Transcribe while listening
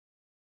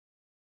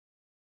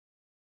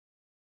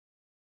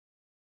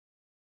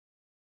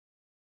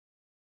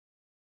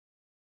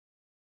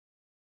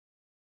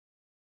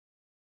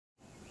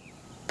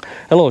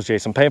Hello, it's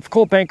Jason Payne for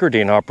Coldwell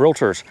and Harper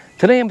Realtors.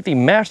 Today I'm at the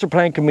master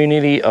plan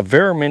community of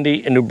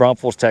Veramendi in New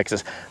Braunfels,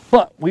 Texas.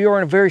 But we are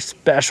in a very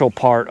special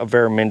part of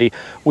Veramendi.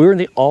 We're in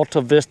the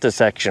Alta Vista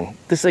section.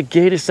 This is a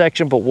gated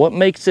section, but what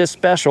makes this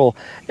special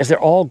is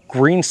they're all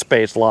green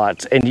space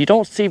lots, and you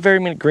don't see very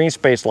many green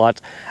space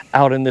lots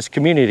out in this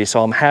community,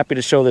 so I'm happy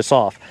to show this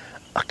off.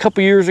 A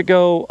couple years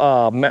ago,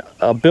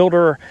 a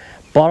builder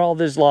bought all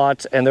these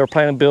lots and they were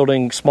planning on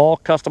building small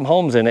custom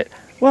homes in it.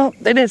 Well,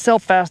 they didn't sell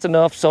fast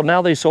enough, so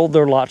now they sold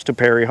their lots to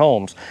Perry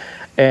Homes.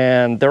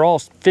 And they're all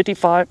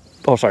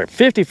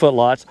 50-foot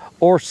lots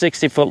or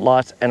 60-foot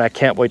lots, and I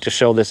can't wait to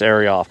show this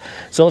area off.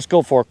 So let's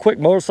go for a quick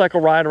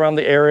motorcycle ride around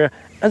the area,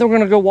 and then we're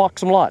gonna go walk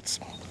some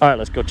lots. All right,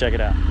 let's go check it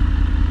out.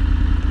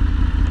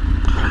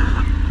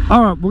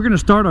 All right, we're gonna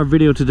start our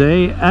video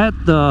today at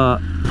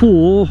the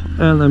pool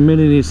and the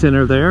amenity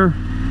center there.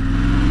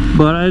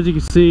 But as you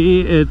can see,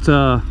 it's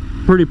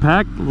pretty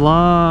packed, a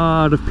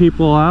lot of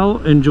people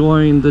out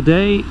enjoying the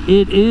day.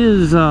 It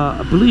is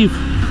I believe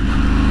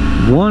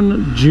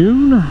 1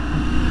 June.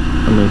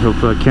 Let me hook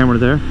the camera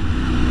there.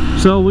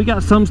 So we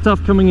got some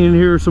stuff coming in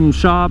here, some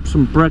shops,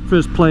 some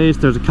breakfast place.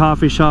 There's a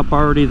coffee shop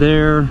already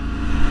there.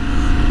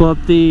 But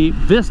the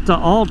Vista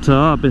Alta,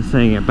 I've been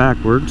saying it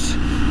backwards,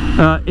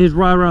 is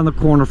right around the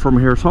corner from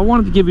here. So I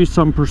wanted to give you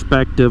some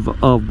perspective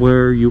of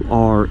where you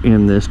are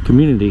in this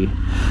community.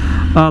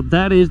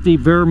 That is the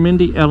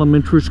Veramendi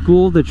Elementary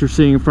School that you're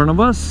seeing in front of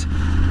us.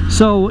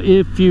 So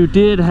if you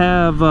did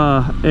have,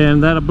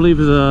 and that I believe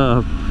is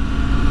a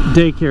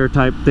daycare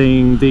type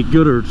thing, the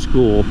Goodard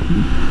School.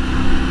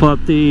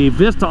 But the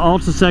Vista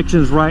Alta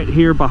section is right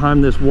here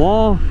behind this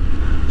wall.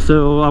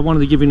 So I wanted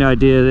to give you an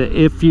idea that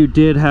if you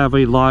did have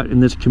a lot in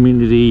this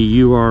community,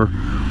 you are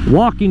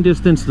walking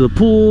distance to the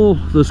pool,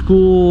 the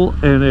school,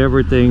 and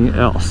everything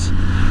else.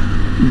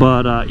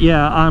 But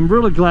yeah, I'm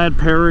really glad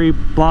Perry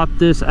bought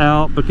this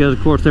out because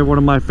of course they're one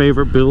of my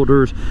favorite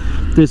builders.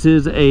 This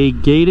is a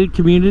gated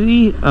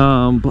community.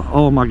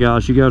 Oh my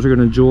gosh, you guys are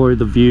gonna enjoy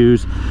the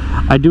views.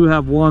 I do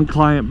have one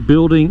client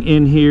building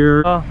in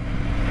here.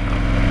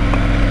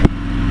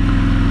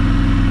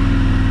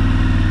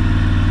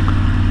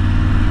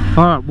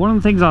 All right, one of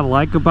the things I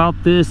like about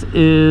this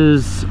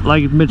is,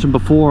 like I mentioned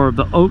before,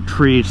 the oak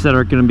trees that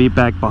are going to be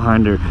back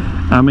behind her.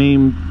 I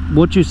mean,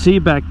 what you see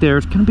back there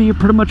is going to be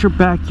pretty much your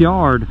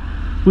backyard.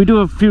 We do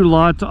have a few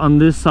lots on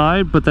this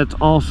side, but that's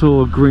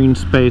also a green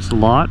space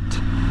lot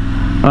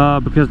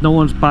because no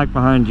one's back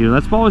behind you.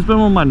 That's always been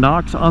one of my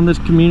knocks on this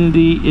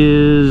community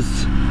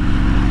is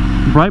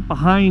right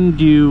behind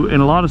you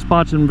in a lot of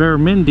spots in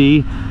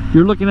Veramendi,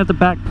 you're looking at the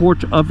back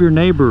porch of your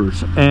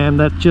neighbors, and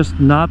that's just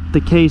not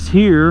the case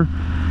here.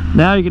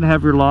 Now you can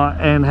have your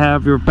lot and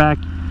have your back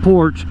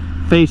porch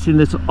facing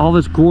this, all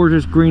this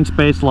gorgeous green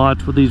space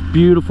lots with these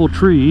beautiful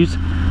trees,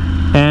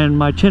 and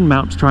my chin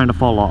mount's trying to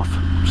fall off.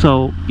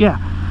 So yeah,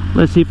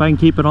 let's see if I can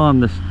keep it on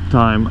this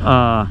time.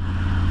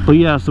 But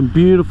yeah, some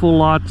beautiful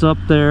lots up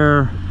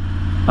there,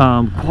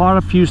 quite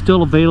a few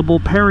still available.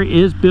 Perry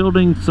is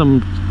building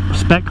some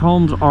spec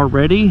homes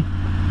already.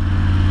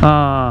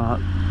 That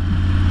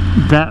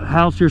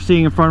house you're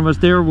seeing in front of us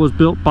there was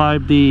built by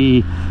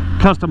the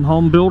custom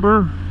home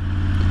builder.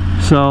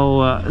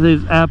 So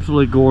it's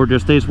absolutely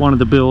gorgeous. They just wanted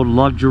to build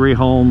luxury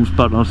homes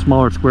but on a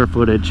smaller square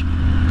footage,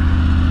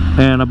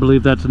 and I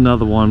believe that's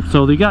another one.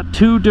 So they got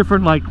two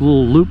different like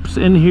little loops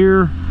in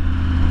here.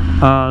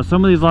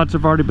 Some of these lots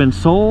have already been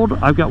sold.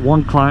 I've got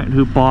one client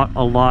who bought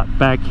a lot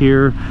back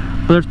here,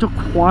 but there's still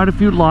quite a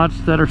few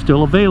lots that are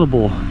still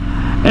available.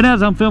 And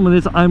as I'm filming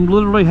this, I'm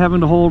literally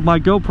having to hold my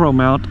GoPro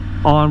mount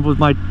on with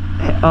my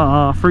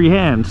free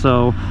hand,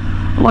 so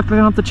luckily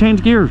I don't have to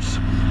change gears.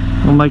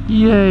 I'm like,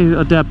 yay,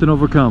 adapt and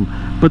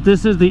overcome. But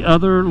this is the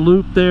other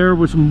loop there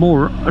with some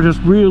more just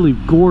really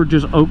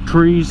gorgeous oak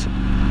trees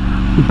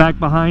back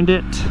behind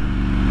it.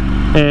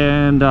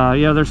 And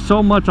yeah, there's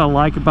so much I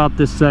like about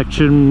this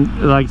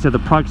section. Like I said, the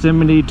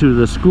proximity to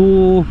the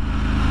school,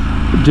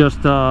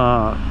 just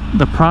the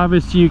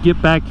privacy you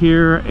get back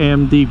here,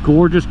 and the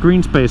gorgeous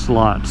green space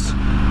lots.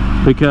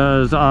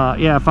 Because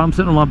yeah, if I'm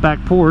sitting on my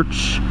back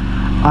porch,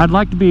 I'd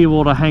like to be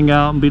able to hang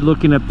out and be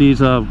looking at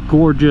these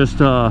gorgeous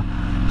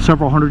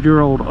several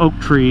hundred-year-old oak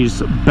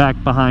trees back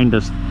behind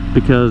us,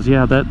 because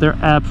yeah, they're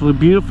absolutely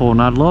beautiful,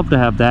 and I'd love to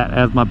have that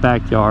as my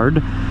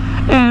backyard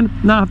and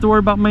not have to worry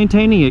about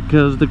maintaining it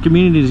because the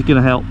community is going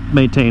to help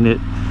maintain it.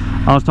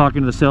 I was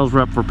talking to the sales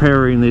rep for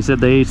Perry, and they said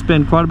they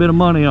spend quite a bit of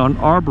money on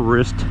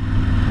arborists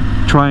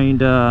trying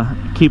to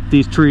keep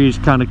these trees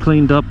kind of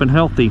cleaned up and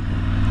healthy.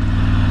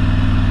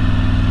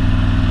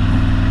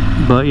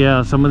 But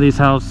yeah, some of these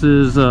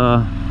houses,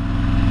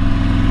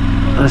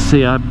 let's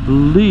see, I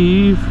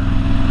believe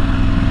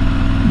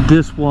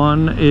this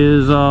one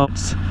is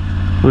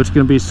which is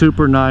going to be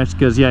super nice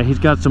because yeah, he's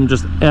got some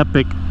just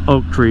epic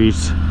oak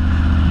trees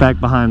back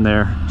behind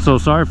there. So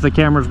sorry if the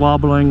camera's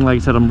wobbling. Like I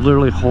said, I'm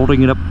literally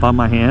holding it up by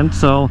my hand.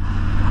 So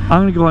I'm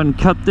going to go ahead and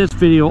cut this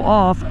video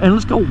off, and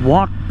let's go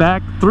walk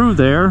back through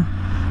there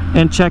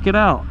and check it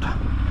out.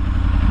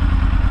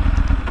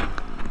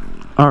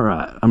 All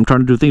right, I'm trying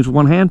to do things with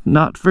one hand,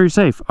 not very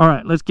safe. All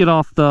right, let's get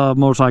off the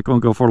motorcycle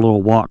and go for a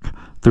little walk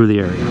through the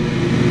area.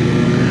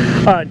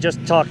 All right,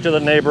 just talked to the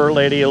neighbor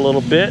lady a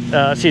little bit.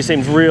 She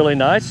seems really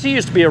nice. She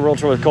used to be a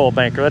realtor with Coldwell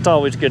Banker. That's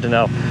always good to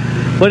know.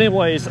 But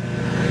anyways,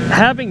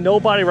 having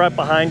nobody right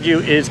behind you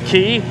is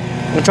key.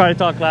 I'm gonna try to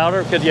talk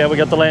louder because yeah, we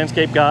got the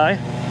landscape guy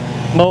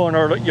mowing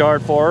her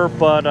yard for her.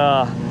 But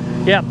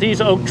yeah,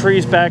 these oak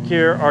trees back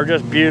here are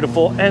just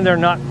beautiful, and they're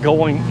not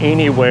going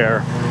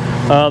anywhere.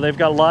 They've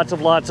got lots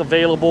of lots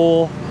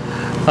available.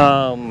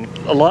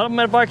 A lot of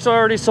med bikes are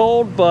already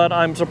sold, but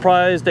I'm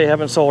surprised they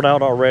haven't sold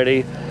out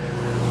already.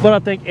 But I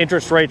think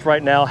interest rates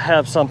right now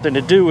have something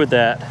to do with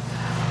that.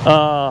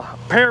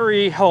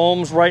 Perry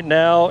Homes right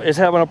now is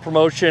having a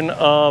promotion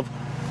of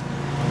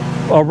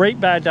a rate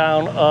back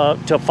down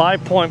to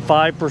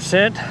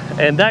 5.5%,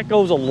 and that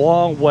goes a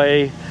long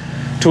way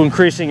to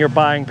increasing your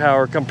buying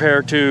power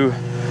compared to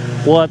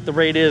what the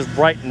rate is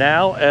right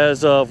now.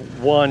 As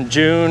of 1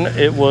 June,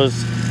 it was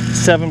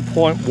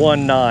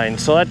 7.19,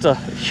 so that's a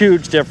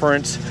huge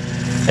difference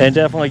and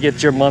definitely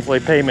gets your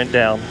monthly payment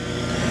down.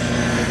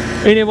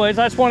 Anyways,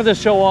 I just wanted to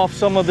show off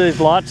some of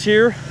these lots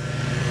here,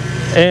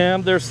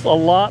 and there's a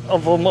lot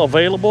of them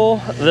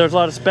available. There's a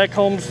lot of spec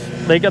homes.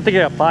 I think they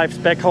got 5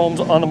 spec homes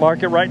on the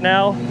market right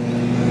now,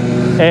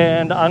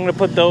 and I'm going to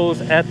put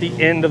those at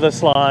the end of the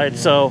slide.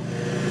 So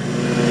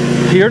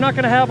you're not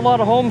going to have a lot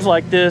of homes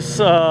like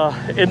this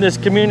in this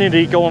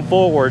community going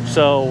forward.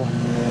 So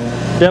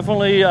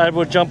definitely I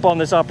would jump on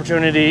this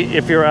opportunity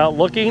if you're out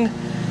looking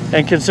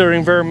and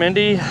considering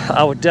Veramendi.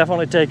 I would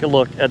definitely take a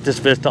look at this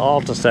Vista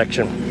Alta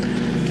section.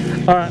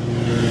 All right,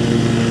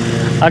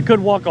 I could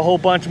walk a whole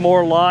bunch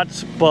more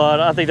lots, but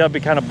I think that'd be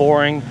kind of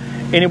boring.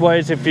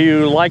 Anyways, if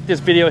you like this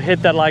video,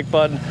 hit that like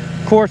button.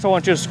 Of course, I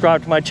want you to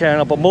subscribe to my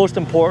channel, but most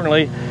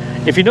importantly,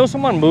 if you know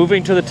someone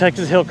moving to the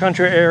Texas Hill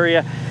Country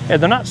area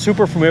and they're not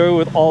super familiar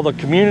with all the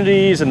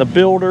communities and the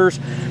builders,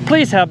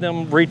 please have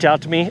them reach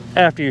out to me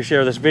after you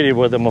share this video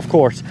with them, of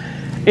course.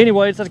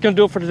 Anyways, that's going to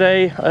do it for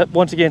today.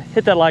 Once again,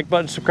 hit that like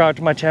button, subscribe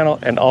to my channel,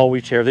 and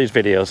always share these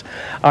videos.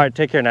 All right,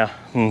 take care now.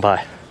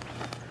 Bye.